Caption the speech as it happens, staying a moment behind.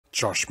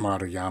Josh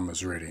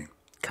Maruyama's ready.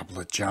 Couple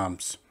of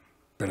jumps.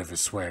 Bit of a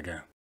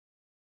swagger.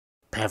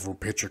 Pavel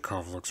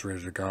Petrikov looks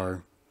ready to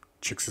go.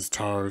 Checks his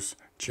toes.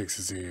 Checks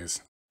his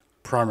ears.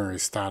 Primary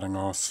starting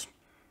os.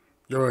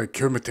 Yoi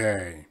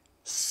Kumite.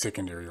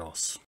 Secondary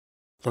os.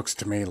 Looks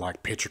to me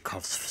like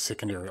Petrikov's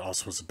secondary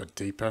os was a bit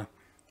deeper.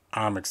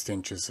 Arm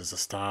extensions as a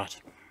start.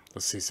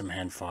 Let's see some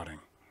hand fighting.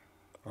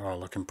 Oh,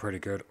 looking pretty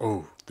good.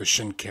 Oh, the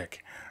shin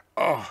kick.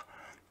 Oh,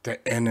 the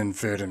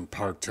inverted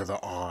poke to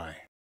the eye.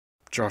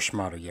 Josh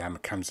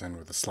Maruyama comes in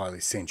with a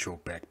slightly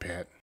sensual back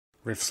pat.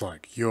 Ref's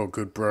like, you're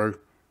good, bro.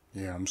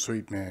 Yeah, I'm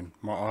sweet, man.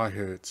 My eye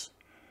hurts.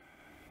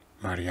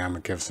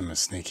 Maruyama gives him a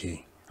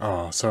sneaky,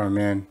 oh, sorry,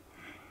 man.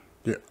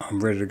 Yeah,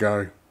 I'm ready to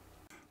go.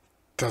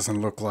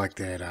 Doesn't look like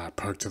that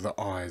poke to the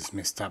eyes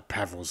messed up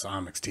Pavel's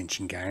arm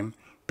extension game.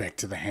 Back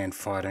to the hand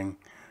fighting.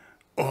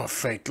 Oh,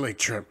 fake leg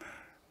trip.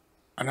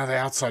 Another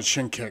outside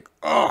shin kick.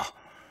 Oh,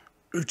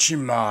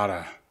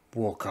 Uchimata.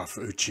 Walk off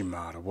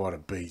Uchimata. What a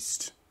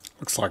beast.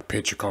 Looks like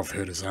Petrikov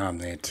hurt his arm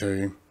there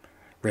too.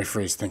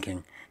 Referee's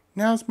thinking,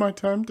 now's my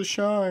time to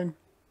shine.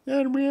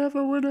 And we have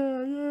a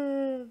winner,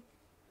 yeah.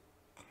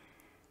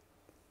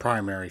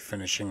 Primary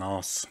finishing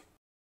os.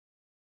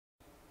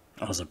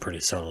 That was a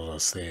pretty solid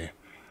os there.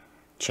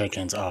 Shake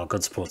hands, oh,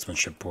 good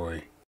sportsmanship,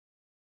 boy.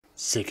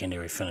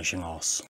 Secondary finishing os.